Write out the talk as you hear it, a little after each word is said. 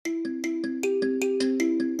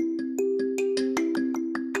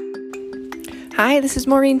Hi, this is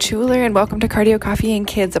Maureen Schuler, and welcome to Cardio Coffee and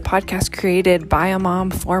Kids, a podcast created by a mom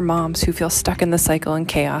for moms who feel stuck in the cycle and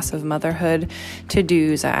chaos of motherhood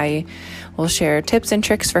to-dos. I will share tips and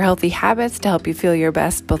tricks for healthy habits to help you feel your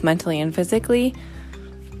best, both mentally and physically.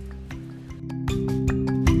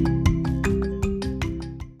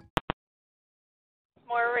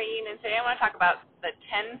 Maureen, and today I want to talk about the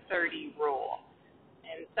 10:30 rule.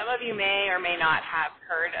 And some of you may or may not have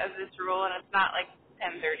heard of this rule, and it's not like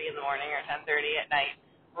 10:30 in the morning or 10:30 at night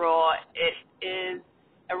rule. It is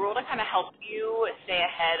a rule to kind of help you stay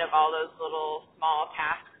ahead of all those little small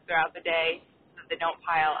tasks throughout the day so that they don't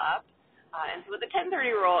pile up. And so what the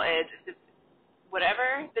 10:30 rule is it's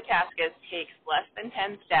whatever the task is takes less than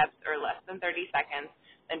 10 steps or less than 30 seconds,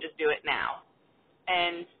 then just do it now.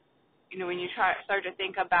 And when you start to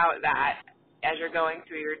think about that as you're going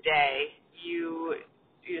through your day, you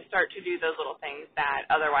start to do those little things that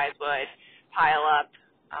otherwise would pile up,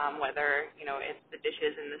 whether, it's the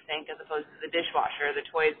dishes in the sink as opposed to the dishwasher, the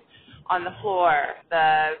toys on the floor,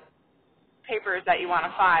 the papers that you want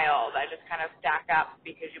to file that just kind of stack up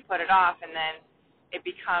because you put it off, and then it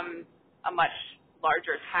becomes a much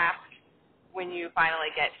larger task when you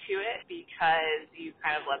finally get to it because you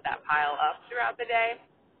kind of let that pile up throughout the day.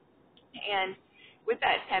 And with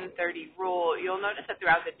that 10:30 rule, you'll notice that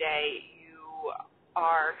throughout the day you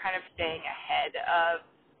are kind of staying ahead of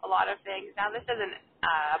a lot of things. Now, this doesn't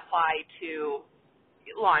apply to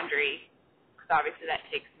laundry because obviously that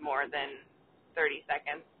takes more than 30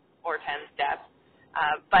 seconds or 10 steps.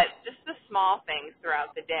 But just the small things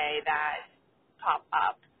throughout the day that pop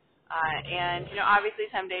up. And obviously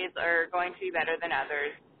some days are going to be better than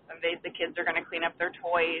others. Some days the kids are going to clean up their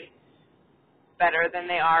toys better than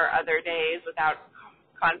they are other days without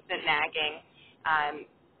constant nagging.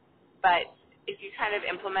 But if you kind of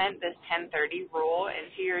implement this 10:30 rule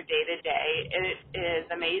into your day-to-day, it is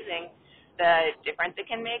amazing the difference it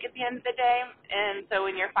can make at the end of the day. And so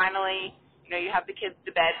when you're finally, you have the kids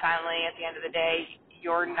to bed finally at the end of the day,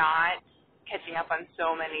 you're not catching up on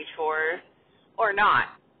so many chores or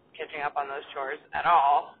not catching up on those chores at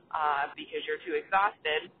all because you're too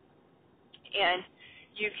exhausted. And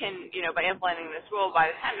you can, by implementing this rule,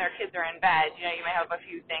 by the time their kids are in bed, you may have a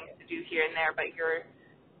few things to do here and there, but you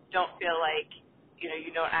don't feel like,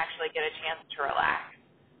 you don't actually get a chance to relax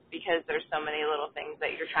because there's so many little things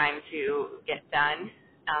that you're trying to get done.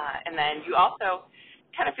 And then you also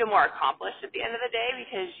kind of feel more accomplished at the end of the day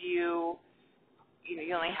because you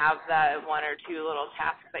only have the one or two little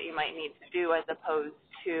tasks that you might need to do as opposed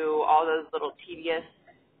to all those little tedious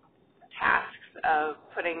tasks of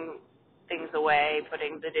putting things away,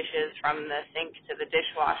 putting the dishes from the sink to the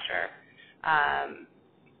dishwasher,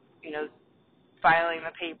 filing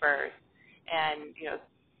the papers, and,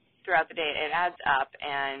 throughout the day it adds up,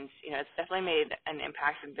 and, it's definitely made an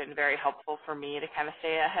impact and been very helpful for me to kind of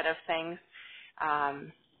stay ahead of things.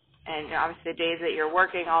 And obviously the days that you're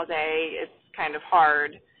working all day, it's kind of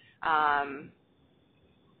hard,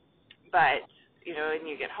 but, when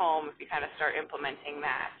you get home, if you kind of start implementing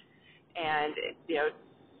that, and,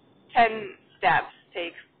 10 steps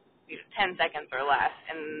takes 10 seconds or less,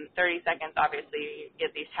 and 30 seconds, obviously, you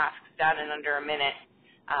get these tasks done in under a minute,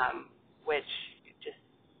 which just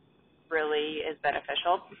really is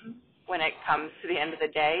beneficial when it comes to the end of the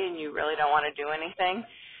day and you really don't want to do anything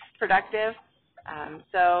productive.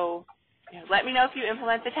 So let me know if you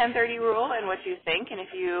implement the 10:30 rule and what you think, and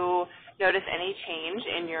if you notice any change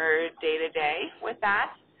in your day-to-day with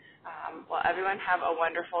that. Well, everyone have a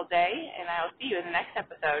wonderful day, and I will see you in the next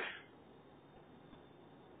episode.